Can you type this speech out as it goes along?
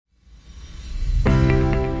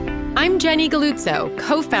I'm Jenny Galluzzo,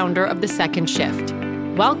 co-founder of The Second Shift.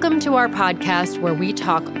 Welcome to our podcast where we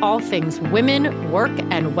talk all things women, work,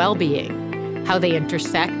 and well-being, how they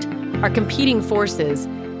intersect, our competing forces,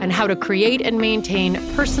 and how to create and maintain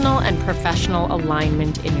personal and professional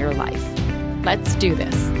alignment in your life. Let's do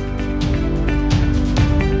this.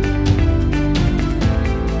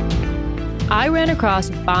 I ran across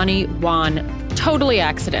Bonnie Wan totally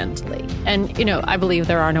accidentally. And, I believe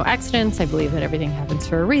there are no accidents. I believe that everything happens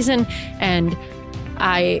for a reason. And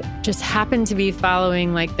I just happened to be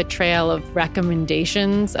following the trail of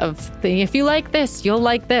recommendations of if you like this, you'll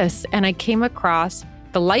like this. And I came across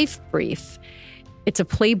the Life Brief. It's a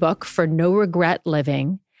playbook for no regret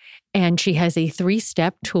living. And she has a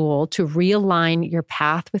 3-step tool to realign your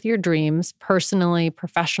path with your dreams, personally,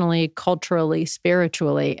 professionally, culturally,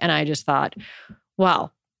 spiritually. And I just thought,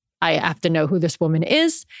 well, I have to know who this woman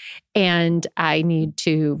is, and I need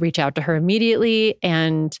to reach out to her immediately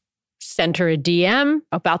and send her a DM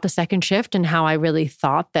about The Second Shift and how I really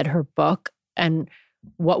thought that her book and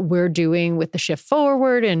what we're doing with the Shift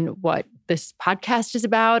Forward and what this podcast is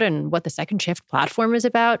about and what the Second Shift platform is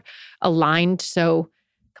about aligned so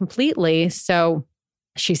completely. So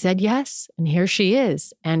she said yes, and here she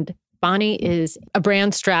is. And Bonnie is a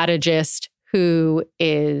brand strategist who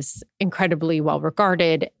is incredibly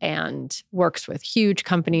well-regarded and works with huge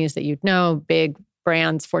companies that you'd know, big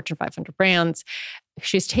brands, Fortune 500 brands.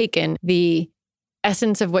 She's taken the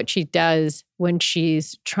essence of what she does when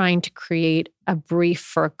she's trying to create a brief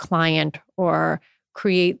for a client or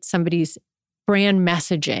create somebody's brand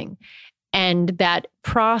messaging. And that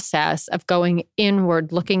process of going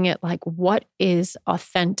inward, looking at what is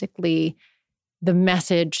authentically the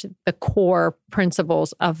message, the core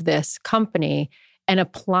principles of this company, and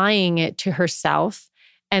applying it to herself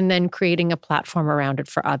and then creating a platform around it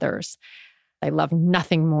for others. I love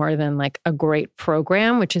nothing more than a great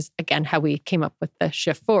program, which is, again, how we came up with the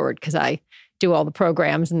Shift Forward, because I do all the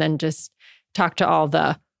programs and then just talk to all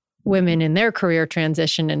the women in their career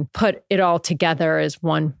transition and put it all together as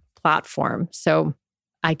one platform. So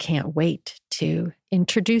I can't wait to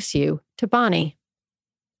introduce you to Bonnie.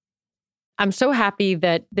 I'm so happy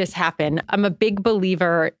that this happened. I'm a big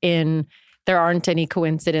believer in there aren't any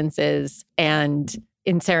coincidences and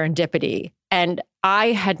in serendipity. And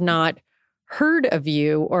I had not heard of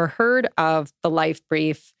you or heard of the Life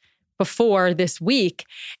Brief before this week.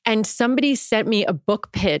 And somebody sent me a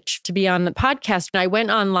book pitch to be on the podcast. And I went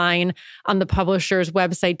online on the publisher's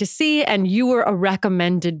website to see, and you were a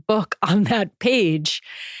recommended book on that page.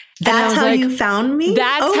 That's how you found me?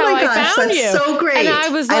 That's how I found you. That's so great. And I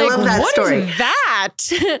was I love that what story. Is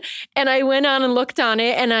that? And I went on and looked on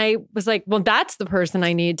it, and I was like, well, that's the person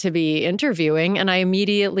I need to be interviewing. And I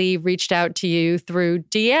immediately reached out to you through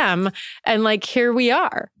DM, and here we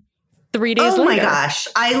are 3 days later. Oh my gosh.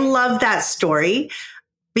 I love that story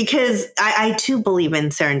because I too believe in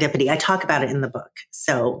serendipity. I talk about it in the book.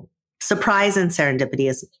 So surprise and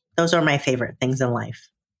serendipity those are my favorite things in life.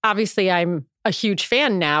 Obviously, I'm a huge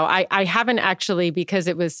fan now. I haven't actually, because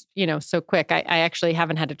it was, so quick, I actually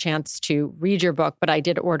haven't had a chance to read your book, but I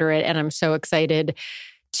did order it and I'm so excited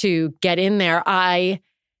to get in there. I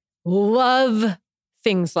love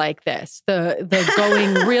things like this, the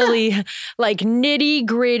going really nitty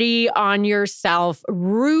gritty on yourself,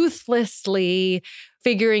 ruthlessly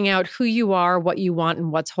figuring out who you are, what you want,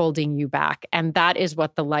 and what's holding you back. And that is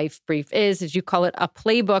what the Life Brief is, as you call it, a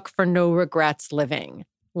playbook for no regrets living.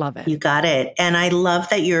 Love it. You got it. And I love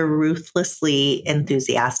that you're ruthlessly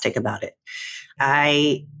enthusiastic about it.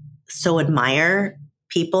 I so admire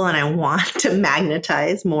people and I want to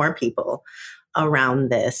magnetize more people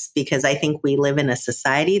around this because I think we live in a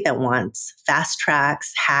society that wants fast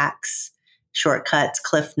tracks, hacks, shortcuts,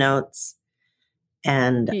 cliff notes.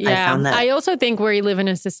 And I found that. I also think we live in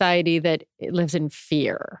a society that lives in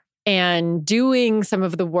fear, and doing some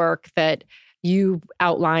of the work that you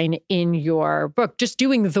outline in your book, just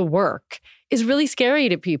doing the work, is really scary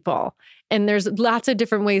to people. And there's lots of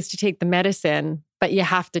different ways to take the medicine, but you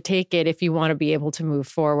have to take it if you want to be able to move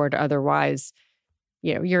forward. Otherwise,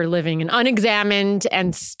 you're living an unexamined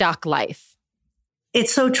and stuck life.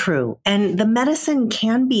 It's so true. And the medicine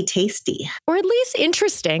can be tasty. Or at least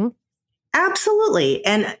interesting. Absolutely.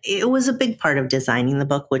 And it was a big part of designing the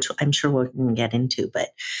book, which I'm sure we can get into, but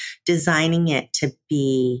designing it to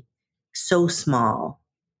be so small,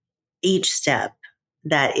 each step,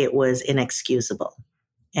 that it was inexcusable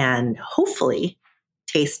and hopefully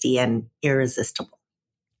tasty and irresistible.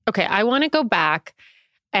 Okay, I want to go back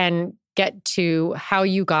and get to how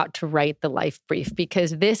you got to write the Life Brief,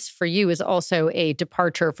 because this for you is also a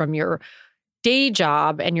departure from your day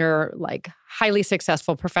job and your highly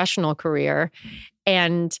successful professional career.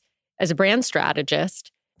 And as a brand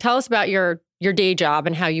strategist. Tell us about your day job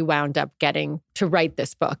and how you wound up getting to write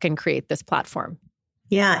this book and create this platform.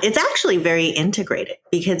 Yeah, it's actually very integrated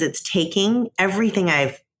because it's taking everything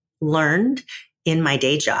I've learned in my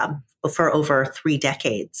day job for over 3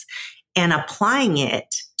 decades and applying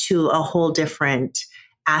it to a whole different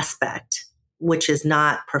aspect, which is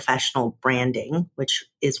not professional branding, which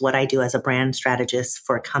is what I do as a brand strategist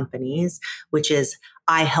for companies, which is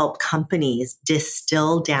I help companies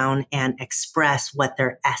distill down and express what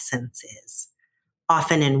their essence is,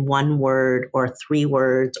 often in 1 word or 3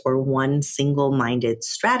 words or one single-minded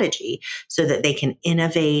strategy so that they can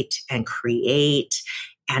innovate and create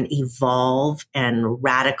and evolve and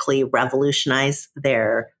radically revolutionize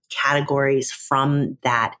their categories from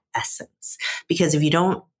that essence. Because if you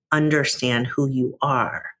don't understand who you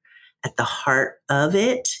are at the heart of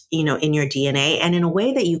it, in your DNA, and in a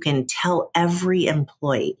way that you can tell every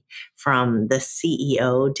employee from the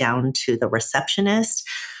CEO down to the receptionist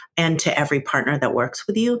and to every partner that works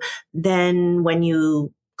with you, then when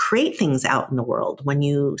you create things out in the world, when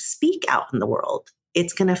you speak out in the world,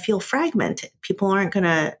 it's going to feel fragmented. People aren't going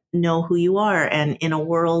to know who you are. And in a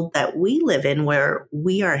world that we live in where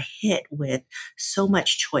we are hit with so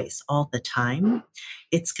much choice all the time,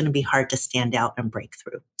 it's going to be hard to stand out and break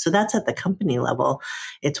through. So that's at the company level.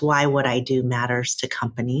 It's why what I do matters to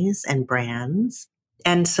companies and brands.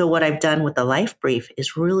 And so what I've done with the Life Brief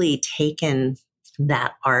is really taken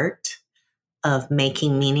that art of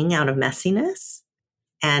making meaning out of messiness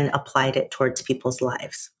and applied it towards people's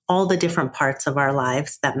lives. All the different parts of our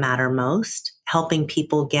lives that matter most, helping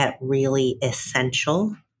people get really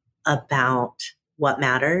essential about what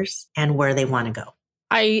matters and where they want to go.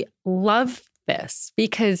 I love this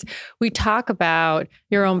because we talk about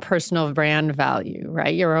your own personal brand value,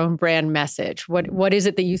 right? Your own brand message. What is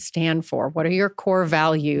it that you stand for? What are your core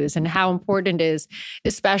values and how important it is,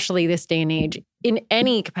 especially this day and age, in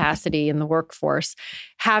any capacity in the workforce,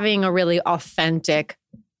 having a really authentic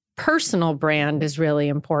personal brand is really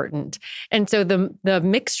important. And so the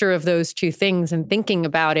mixture of those two things and thinking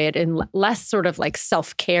about it in less sort of like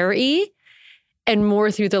self-care-y and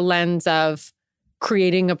more through the lens of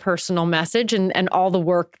creating a personal message and all the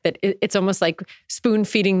work that it's almost like spoon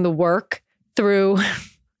feeding the work through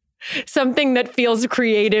something that feels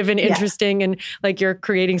creative and interesting and like you're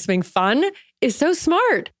creating something fun is so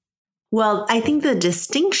smart. Well, I think the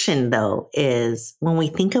distinction, though, is when we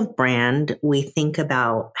think of brand, we think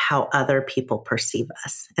about how other people perceive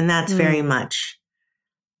us. And that's very much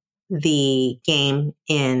the game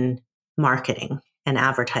in marketing and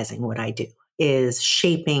advertising. What I do is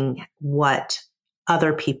shaping what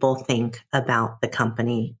other people think about the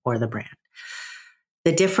company or the brand.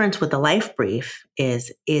 The difference with the Life Brief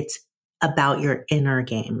is it's about your inner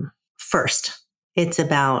game first. It's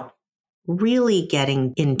about really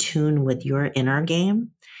getting in tune with your inner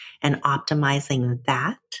game and optimizing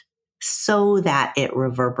that so that it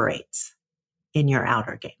reverberates in your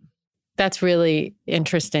outer game. That's really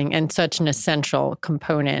interesting and such an essential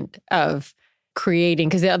component of creating,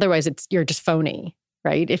 because otherwise you're just phony,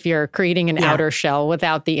 right? If you're creating an outer shell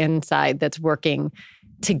without the inside that's working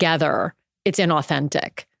together, it's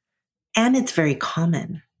inauthentic. And it's very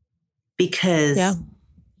common because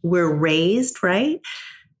we're raised, right,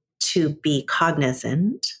 to be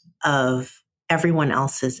cognizant of everyone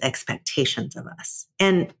else's expectations of us.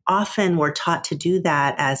 And often we're taught to do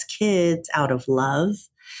that as kids out of love,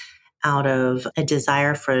 out of a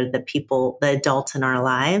desire for the adults in our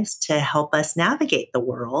lives to help us navigate the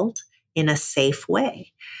world in a safe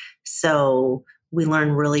way. So we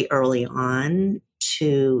learn really early on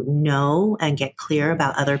to know and get clear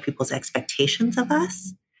about other people's expectations of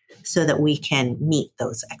us so that we can meet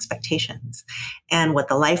those expectations. And what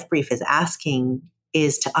the Life Brief is asking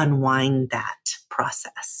is to unwind that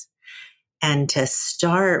process and to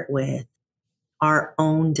start with our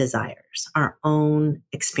own desires, our own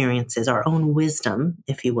experiences, our own wisdom,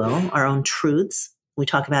 if you will, our own truths. We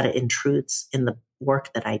talk about it in truths in the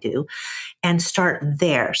work that I do, and start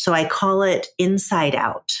there. So I call it inside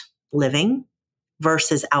out living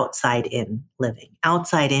versus outside in living.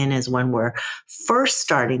 Outside in is when we're first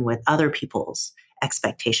starting with other people's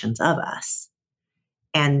expectations of us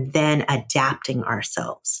and then adapting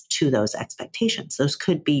ourselves to those expectations. Those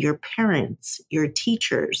could be your parents, your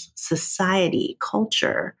teachers, society,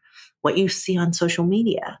 culture, what you see on social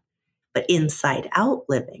media. But inside out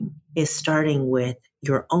living is starting with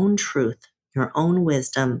your own truth, your own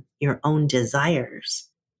wisdom, your own desires,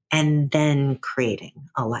 and then creating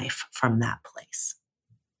a life from that place.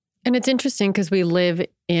 And it's interesting because we live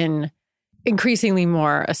in increasingly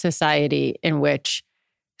more a society in which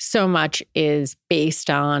so much is based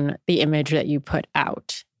on the image that you put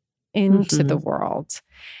out. into the world.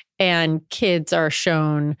 And kids are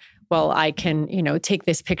shown, well, I can, take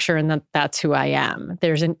this picture and that's who I am.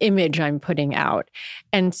 There's an image I'm putting out.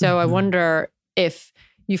 And so I wonder if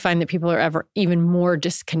you find that people are ever even more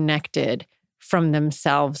disconnected from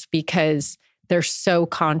themselves because they're so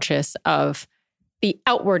conscious of the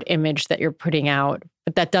outward image that you're putting out,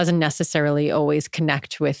 but that doesn't necessarily always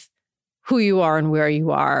connect with who you are and where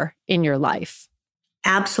you are in your life.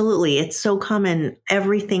 Absolutely. It's so common.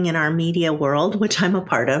 Everything in our media world, which I'm a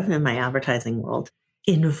part of in my advertising world,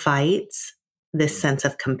 invites this sense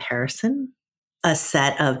of comparison, a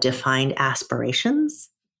set of defined aspirations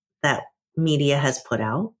that media has put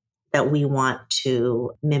out that we want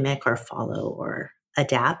to mimic or follow or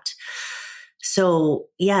adapt. So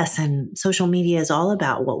yes, and social media is all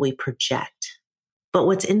about what we project. But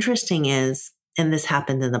what's interesting is, and this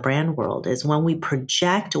happens in the brand world, is when we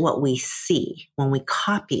project what we see, when we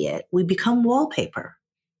copy it, we become wallpaper.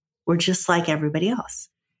 We're just like everybody else.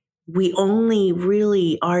 We only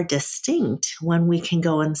really are distinct when we can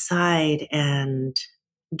go inside and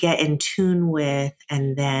get in tune with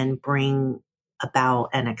and then bring about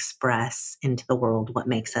and express into the world what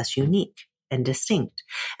makes us unique and distinct.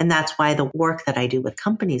 And that's why the work that I do with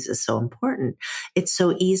companies is so important. It's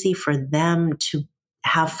so easy for them to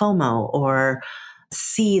have FOMO or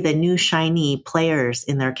see the new shiny players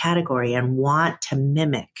in their category and want to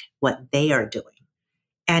mimic what they are doing.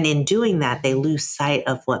 And in doing that, they lose sight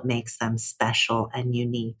of what makes them special and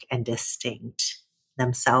unique and distinct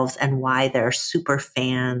themselves and why their super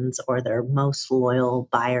fans or their most loyal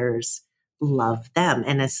buyers love them.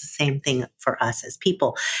 And it's the same thing for us as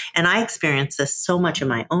people. And I experienced this so much in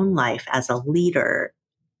my own life as a leader.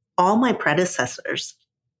 All my predecessors,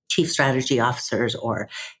 chief strategy officers or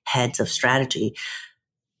heads of strategy,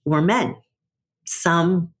 were men,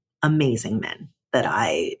 some amazing men that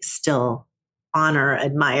I still honor,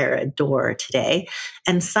 admire, adore today.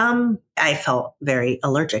 And some I felt very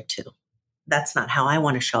allergic to. That's not how I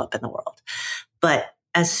want to show up in the world. But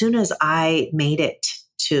as soon as I made it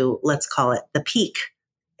to, let's call it the peak,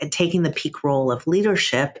 and taking the peak role of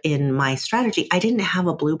leadership in my strategy, I didn't have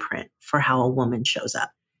a blueprint for how a woman shows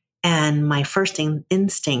up. And my first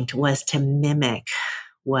instinct was to mimic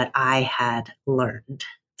what I had learned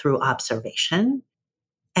through observation.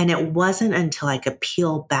 And it wasn't until I could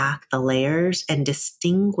peel back the layers and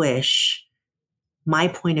distinguish my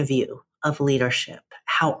point of view of leadership,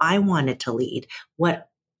 how I wanted to lead, what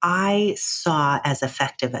I saw as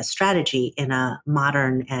effective as strategy in a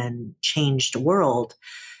modern and changed world.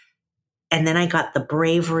 And then I got the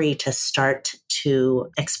bravery to start to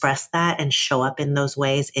express that and show up in those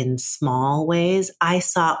ways, in small ways. I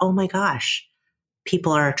saw, oh my gosh,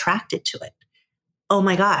 people are attracted to it. Oh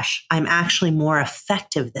my gosh, I'm actually more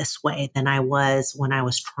effective this way than I was when I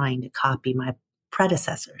was trying to copy my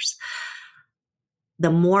predecessors. The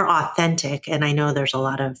more authentic, and I know there's a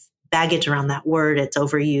lot of baggage around that word, it's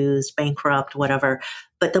overused, bankrupt, whatever,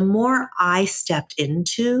 but the more I stepped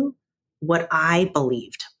into what I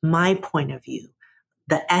believed, my point of view,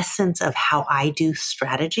 the essence of how I do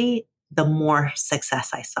strategy, the more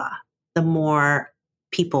success I saw, the more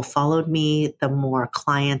people followed me, the more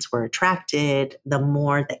clients were attracted, the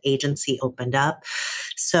more the agency opened up.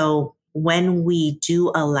 So when we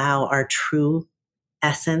do allow our true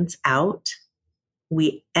essence out,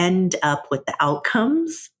 we end up with the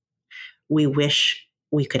outcomes we wish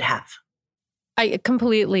we could have. I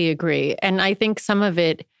completely agree. And I think some of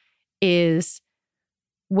it is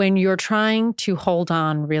when you're trying to hold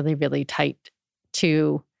on really, really tight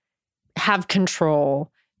to have control,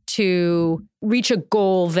 to reach a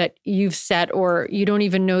goal that you've set, or you don't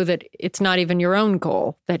even know that it's not even your own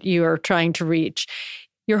goal that you are trying to reach.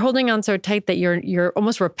 You're holding on so tight that you're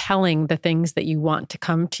almost repelling the things that you want to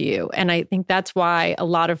come to you. And I think that's why a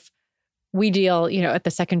lot of we deal, at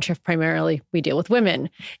the Second Shift primarily, we deal with women.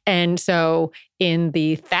 And so in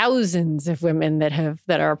the thousands of women that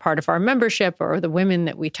are a part of our membership, or the women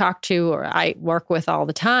that we talk to or I work with all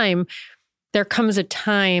the time, there comes a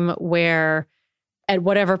time where at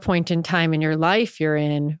whatever point in time in your life you're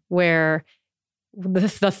in, where the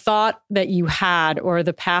thought that you had or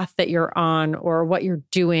the path that you're on or what you're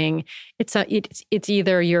doing, it's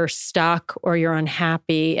either you're stuck or you're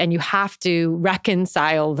unhappy, and you have to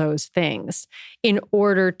reconcile those things in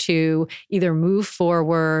order to either move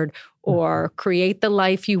forward or create the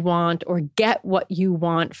life you want or get what you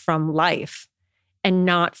want from life and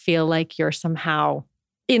not feel like you're somehow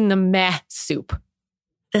in the meh soup.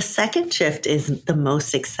 The second shift is the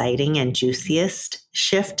most exciting and juiciest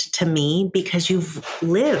shift to me because you've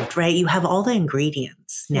lived, right? You have all the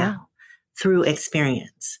ingredients now. through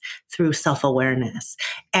experience, through self-awareness.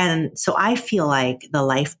 And so I feel like the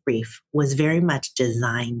life brief was very much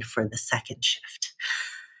designed for the second shift,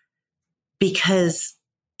 because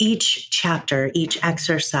each chapter, each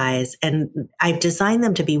exercise, and I've designed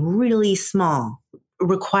them to be really small,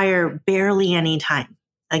 require barely any time.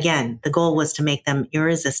 Again, the goal was to make them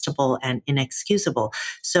irresistible and inexcusable.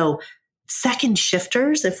 So second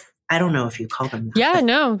shifters, if I don't know if you call them that. Yeah,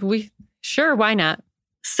 no, sure, why not?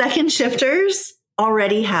 Second shifters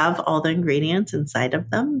already have all the ingredients inside of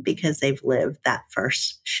them because they've lived that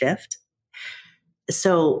first shift.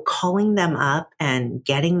 So calling them up and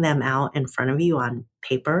getting them out in front of you on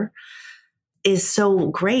paper is so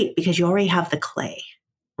great because you already have the clay,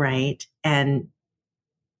 right? And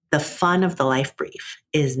the fun of the life brief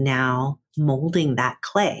is now molding that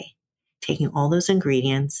clay, taking all those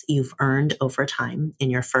ingredients you've earned over time in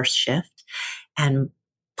your first shift and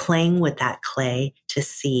playing with that clay to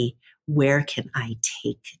see, where can I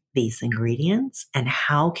take these ingredients and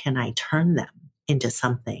how can I turn them into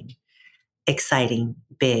something exciting,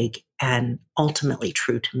 big, and ultimately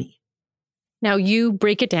true to me. Now, you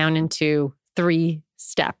break it down into 3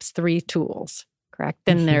 steps, 3 tools, correct?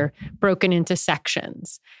 Then they're broken into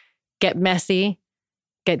sections. Get messy,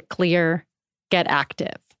 get clear, get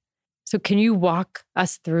active. So can you walk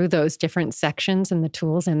us through those different sections and the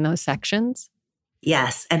tools in those sections?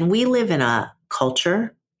 Yes. And we live in a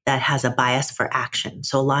culture that has a bias for action.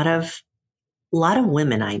 So a lot of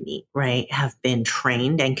women I meet, right, have been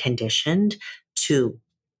trained and conditioned to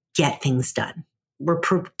get things done. We're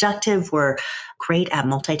productive. We're great at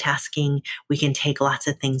multitasking. We can take lots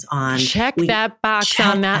of things on. Check that box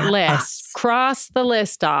on that list. Cross the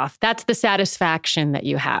list off. That's the satisfaction that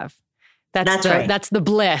you have. That's right. That's the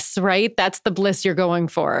bliss, right? That's the bliss you're going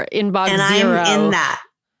for. Inbox zero. And I'm in that.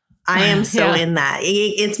 I am so in that.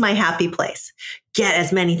 It's my happy place. Get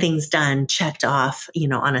as many things done, checked off,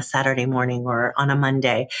 on a Saturday morning or on a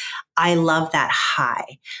Monday. I love that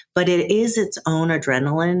high, but it is its own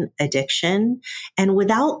adrenaline addiction. And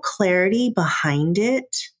without clarity behind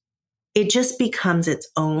it, it just becomes its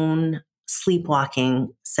own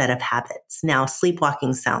sleepwalking set of habits. Now,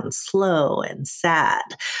 sleepwalking sounds slow and sad,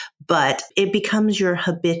 but it becomes your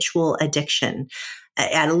habitual addiction.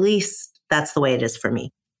 At least that's the way it is for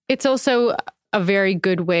me. It's also a very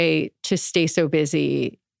good way to stay so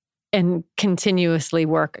busy and continuously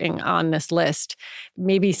working on this list.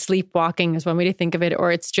 Maybe sleepwalking is one way to think of it,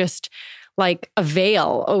 or it's just like a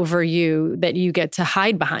veil over you that you get to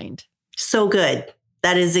hide behind. So good.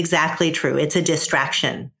 That is exactly true. It's a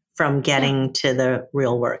distraction from getting to the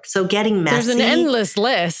real work. So getting messy. There's an endless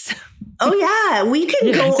list. Oh yeah, we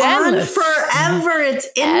can go on forever. It's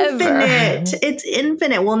infinite. It's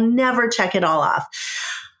infinite. We'll never check it all off.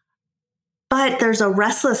 But there's a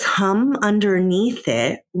restless hum underneath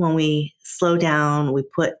it when we slow down, we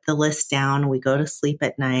put the list down, we go to sleep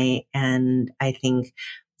at night. And I think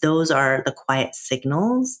those are the quiet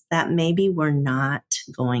signals that maybe we're not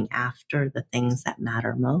going after the things that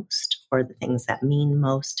matter most or the things that mean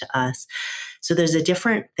most to us. So there's a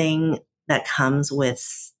different thing that comes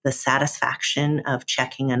with the satisfaction of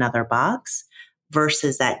checking another box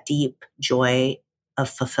versus that deep joy of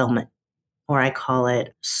fulfillment. Or I call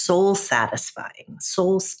it soul satisfying,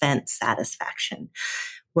 soul spent satisfaction,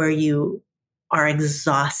 where you are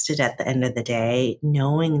exhausted at the end of the day,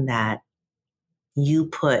 knowing that you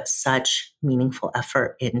put such meaningful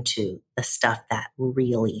effort into the stuff that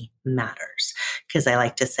really matters. Because I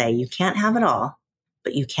like to say, you can't have it all,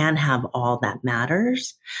 but you can have all that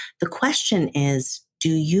matters. The question is, do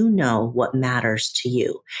you know what matters to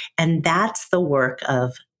you? And that's the work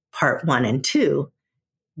of part 1 and 2.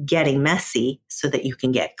 Getting messy so that you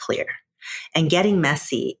can get clear. And getting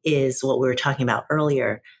messy is what we were talking about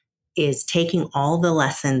earlier, is taking all the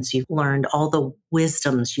lessons you've learned, all the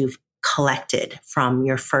wisdoms you've collected from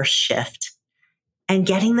your first shift and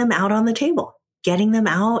getting them out on the table, getting them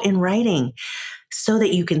out in writing so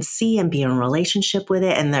that you can see and be in a relationship with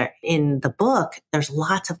it. And in the book, there's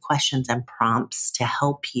lots of questions and prompts to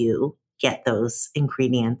help you get those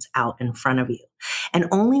ingredients out in front of you. And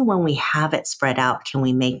only when we have it spread out can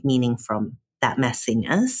we make meaning from that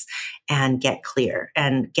messiness and get clear.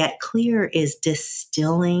 And get clear is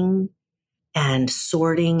distilling and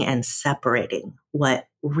sorting and separating what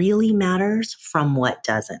really matters from what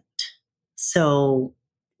doesn't. So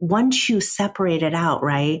once you separate it out,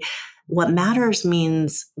 right? What matters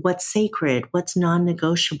means what's sacred, what's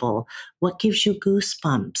non-negotiable, what gives you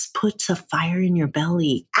goosebumps, puts a fire in your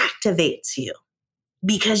belly, activates you.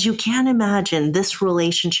 Because you can't imagine this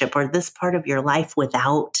relationship or this part of your life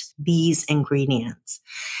without these ingredients.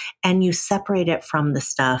 And you separate it from the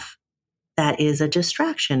stuff that is a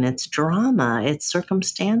distraction. It's drama, it's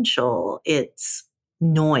circumstantial, it's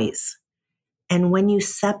noise. And when you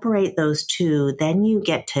separate those two, then you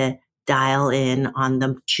get to dial in on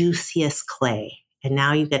the juiciest clay. And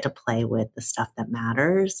now you get to play with the stuff that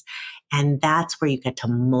matters. And that's where you get to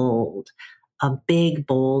mold a big,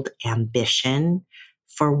 bold ambition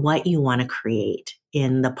for what you want to create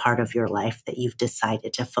in the part of your life that you've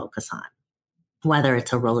decided to focus on. Whether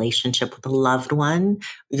it's a relationship with a loved one,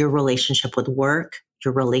 your relationship with work,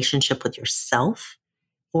 your relationship with yourself,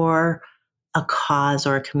 or a cause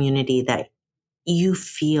or a community that you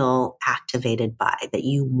feel activated by, that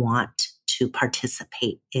you want to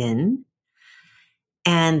participate in.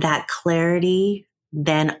 And that clarity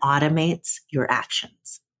then automates your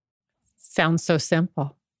actions. Sounds so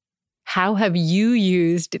simple. How have you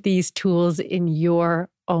used these tools in your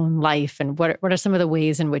own life? And what are some of the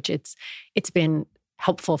ways in which it's been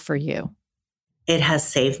helpful for you? It has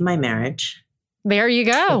saved my marriage. There you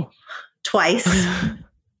go. Twice.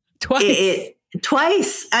 Twice.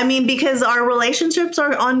 Twice. I mean, because our relationships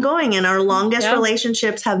are ongoing and our longest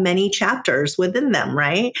relationships have many chapters within them,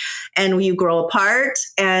 right? And you grow apart.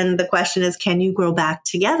 And the question is, can you grow back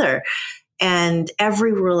together? And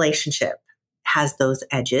every relationship has those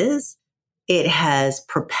edges. It has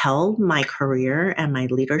propelled my career and my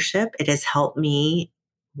leadership. It has helped me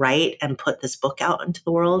write and put this book out into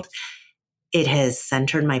the world. It has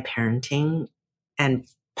centered my parenting and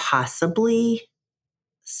possibly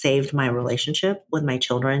saved my relationship with my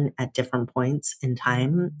children at different points in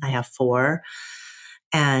time. I have 4.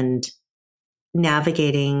 And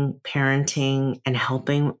navigating parenting and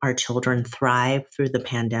helping our children thrive through the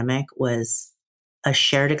pandemic was a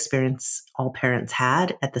shared experience all parents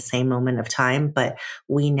had at the same moment of time, but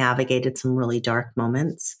we navigated some really dark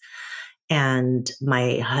moments. And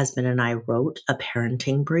my husband and I wrote a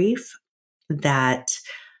parenting brief that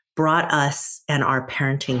brought us and our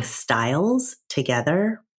parenting styles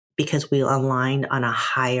together because we aligned on a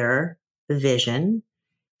higher vision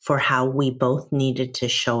for how we both needed to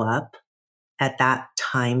show up at that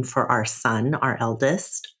time for our son, our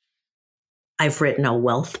eldest. I've written a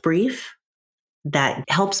wealth brief that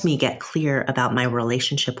helps me get clear about my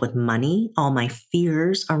relationship with money, all my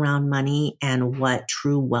fears around money, and what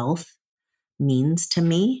true wealth means to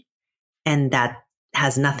me. And that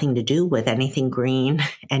has nothing to do with anything green,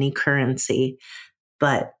 any currency.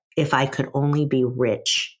 But if I could only be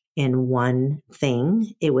rich in one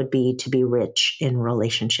thing, it would be to be rich in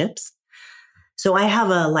relationships. So I have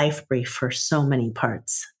a life brief for so many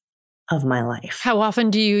parts of my life. How often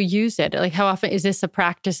do you use it? Like, how often is this a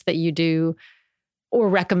practice that you do or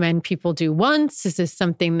recommend people do once? Is this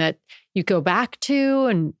something that you go back to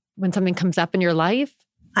and when something comes up in your life?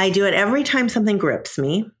 I do it every time something grips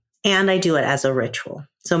me, and I do it as a ritual.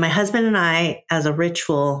 So my husband and I, as a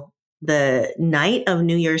ritual, the night of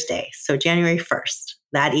New Year's Day, so January 1st,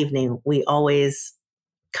 that evening, we always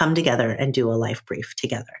come together and do a life brief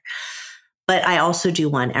together. But I also do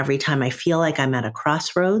one every time I feel like I'm at a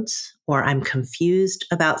crossroads or I'm confused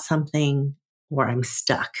about something or I'm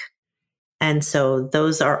stuck. And so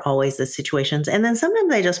those are always the situations. And then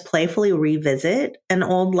sometimes I just playfully revisit an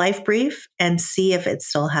old life brief and see if it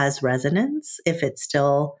still has resonance, if it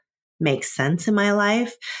still makes sense in my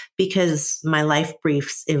life, because my life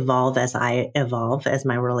briefs evolve as I evolve, as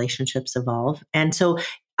my relationships evolve. And so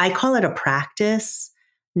I call it a practice,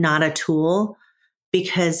 not a tool,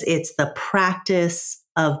 because it's the practice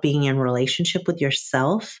of being in relationship with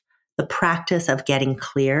yourself, the practice of getting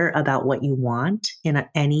clear about what you want in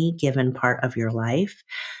any given part of your life.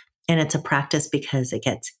 And it's a practice because it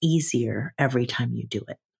gets easier every time you do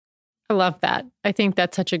it. I love that. I think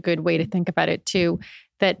that's such a good way to think about it too,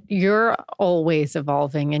 that you're always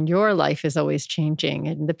evolving and your life is always changing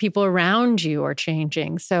and the people around you are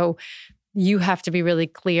changing. So you have to be really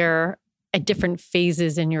clear at different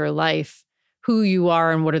phases in your life who you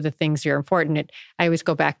are and what are the things you're important. I always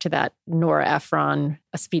go back to that Nora Ephron,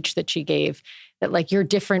 a speech that she gave, that like you're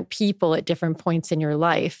different people at different points in your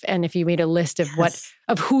life. And if you made a list of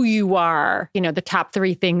of who you are, you know, the top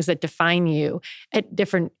 3 things that define you at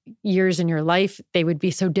different years in your life, they would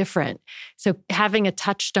be so different. So having a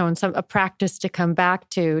touchstone, a practice to come back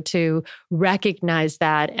to recognize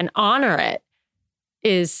that and honor it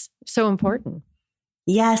is so important.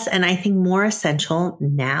 Yes. And I think more essential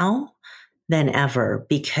now than ever,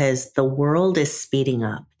 because the world is speeding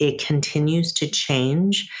up. It continues to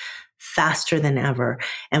change faster than ever.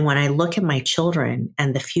 And when I look at my children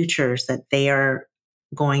and the futures that they are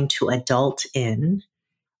going to adult in,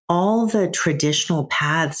 all the traditional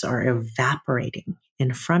paths are evaporating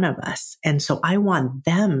in front of us. And so I want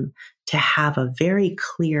them to have a very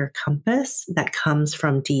clear compass that comes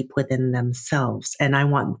from deep within themselves. And I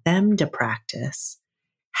want them to practice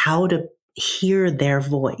how to hear their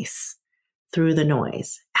voice through the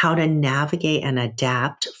noise, how to navigate and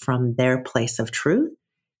adapt from their place of truth,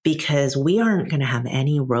 because we aren't going to have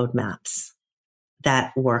any roadmaps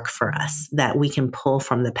that work for us that we can pull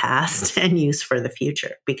from the past and use for the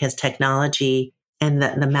future, because technology and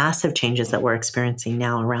the massive changes that we're experiencing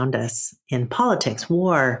now around us in politics,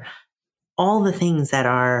 war, all the things that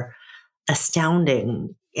are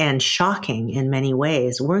astounding and shocking in many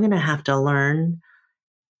ways, we're going to have to learn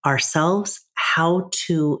ourselves how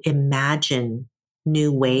to imagine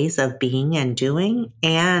new ways of being and doing,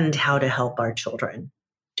 and how to help our children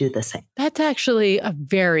do the same. That's actually a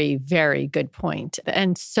very, very good point,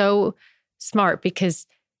 and so smart, because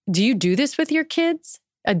do you do this with your kids?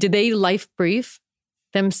 Do they life brief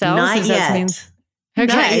themselves? Not yet. Okay,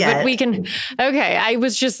 Not yet. but we can. Okay, I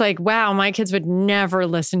was just like, wow, my kids would never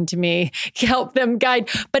listen to me, help them guide.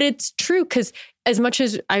 But it's true, because as much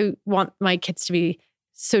as I want my kids to be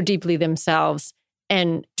so deeply themselves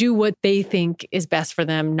and do what they think is best for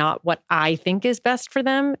them, not what I think is best for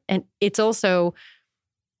them. And it's also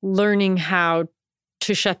learning how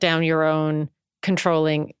to shut down your own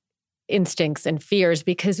controlling instincts and fears,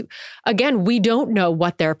 because again, we don't know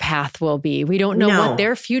what their path will be. We don't know what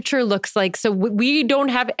their future looks like. So we don't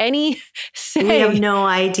have any say. We have no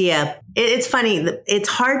idea. It's funny. It's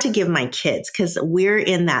hard to give my kids, because we're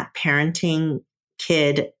in that parenting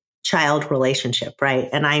kid-child relationship, right?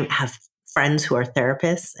 And I have friends who are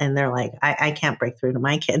therapists, and they're like, I can't break through to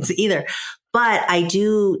my kids either. But I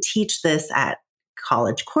do teach this at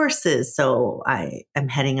college courses. So I am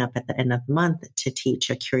heading up at the end of the month to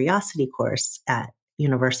teach a curiosity course at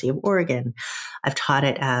University of Oregon. I've taught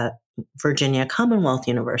it at Virginia Commonwealth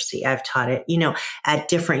University. I've taught it, at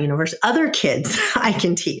different universities. Other kids I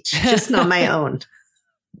can teach, just not my own.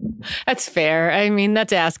 That's fair. I mean,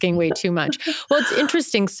 that's asking way too much. Well, it's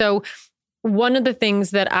interesting. So one of the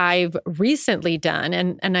things that I've recently done,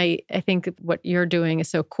 and I think what you're doing is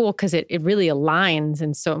so cool, because it really aligns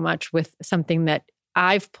in so much with something that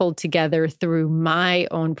I've pulled together through my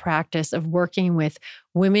own practice of working with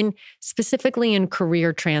women, specifically in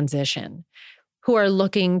career transition, who are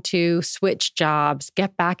looking to switch jobs,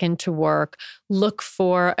 get back into work, look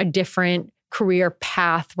for a different career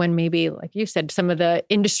path when maybe, like you said, some of the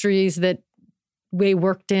industries that we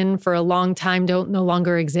worked in for a long time no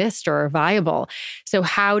longer exist or are viable. So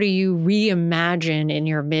how do you reimagine in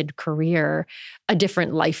your mid-career a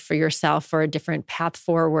different life for yourself or a different path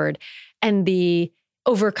forward? And the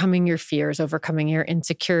overcoming your fears, overcoming your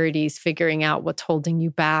insecurities, figuring out what's holding you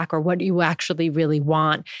back or what you actually really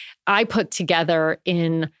want. I put together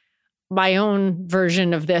in my own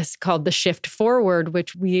version of this called the Shift Forward,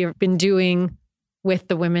 which we've been doing with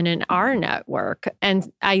the women in our network.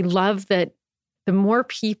 And I love that the more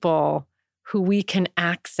people who we can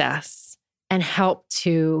access and help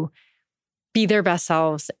to be their best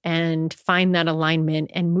selves and find that alignment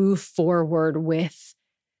and move forward with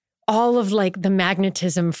all of like the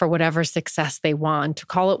magnetism for whatever success they want, to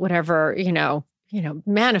call it whatever,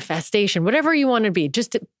 manifestation, whatever you want to be,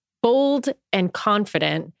 just bold and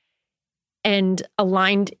confident and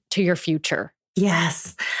aligned to your future.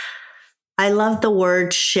 Yes. I love the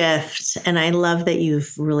word shift, and I love that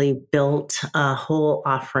you've really built a whole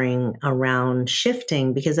offering around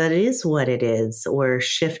shifting, because that is what it is. We're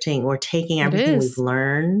shifting, we're taking everything we've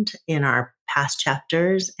learned in our past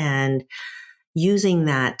chapters and using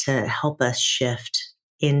that to help us shift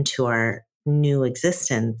into our new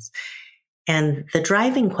existence. And the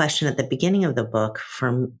driving question at the beginning of the book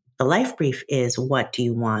from the life brief is, what do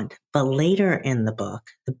you want? But later in the book,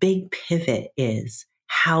 the big pivot is,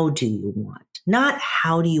 how do you want? Not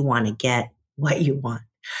how do you want to get what you want,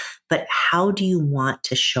 but how do you want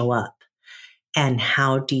to show up and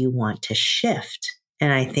how do you want to shift?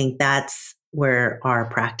 And I think that's where our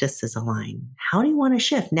practices align. How do you want to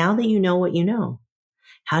shift now that you know what you know?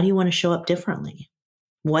 How do you want to show up differently?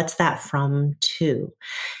 What's that from to?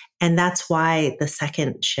 And that's why the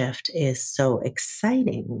second shift is so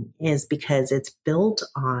exciting, is because it's built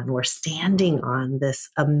on, we're standing on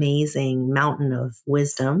this amazing mountain of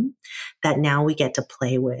wisdom that now we get to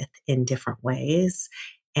play with in different ways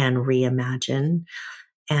and reimagine.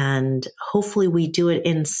 And hopefully we do it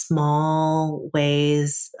in small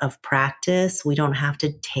ways of practice. We don't have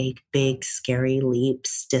to take big, scary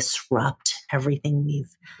leaps, disrupt everything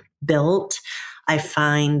we've built. I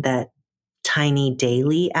find that tiny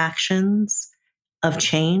daily actions of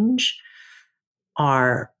change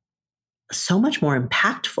are so much more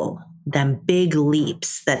impactful than big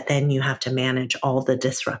leaps that then you have to manage all the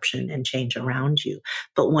disruption and change around you.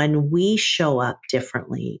 But when we show up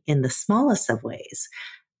differently in the smallest of ways,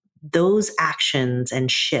 those actions and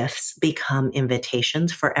shifts become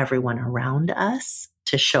invitations for everyone around us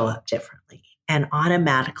to show up differently. And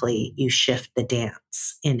automatically you shift the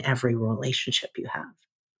dance in every relationship you have.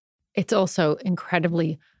 It's also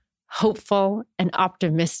incredibly hopeful and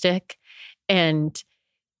optimistic and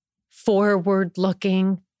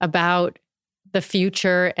forward-looking about the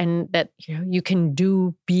future, and that you can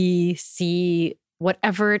do, be, see,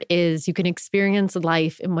 whatever it is, you can experience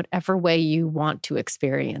life in whatever way you want to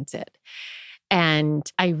experience it. And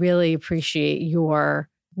I really appreciate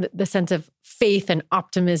the sense of faith and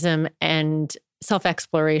optimism and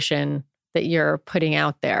self-exploration that you're putting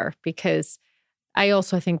out there, because I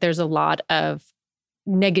also think there's a lot of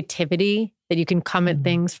negativity, that you can come at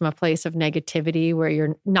things from a place of negativity where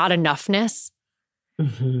you're not enoughness.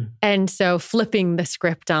 Mm-hmm. And so flipping the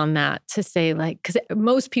script on that to say, like, because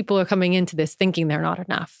most people are coming into this thinking they're not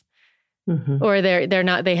enough, or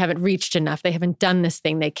they haven't reached enough, they haven't done this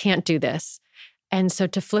thing, they can't do this. And so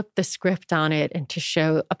to flip the script on it and to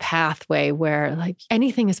show a pathway where like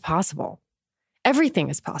anything is possible. Everything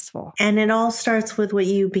is possible. And it all starts with what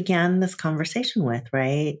you began this conversation with,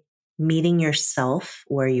 right? Meeting yourself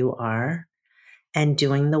where you are and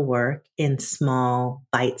doing the work in small,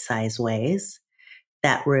 bite-sized ways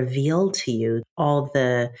that reveal to you all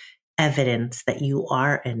the evidence that you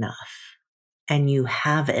are enough and you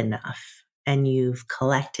have enough and you've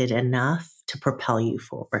collected enough to propel you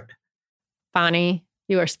forward. Bonnie,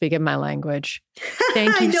 you are speaking my language.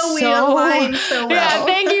 Thank you. I know we align so well. Yeah,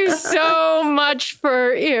 thank you so much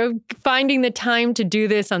for finding the time to do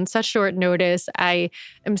this on such short notice. I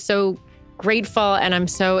am so grateful, and I'm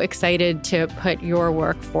so excited to put your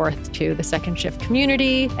work forth to the Second Shift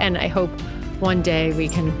community. And I hope one day we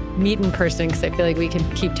can meet in person, because I feel like we can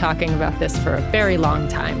keep talking about this for a very long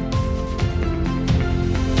time.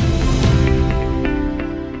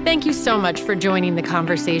 Thank you so much for joining the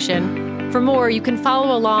conversation. For more, you can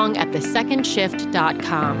follow along at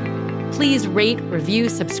thesecondshift.com. Please rate, review,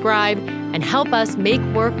 subscribe, and help us make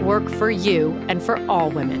work for you and for all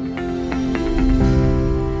women.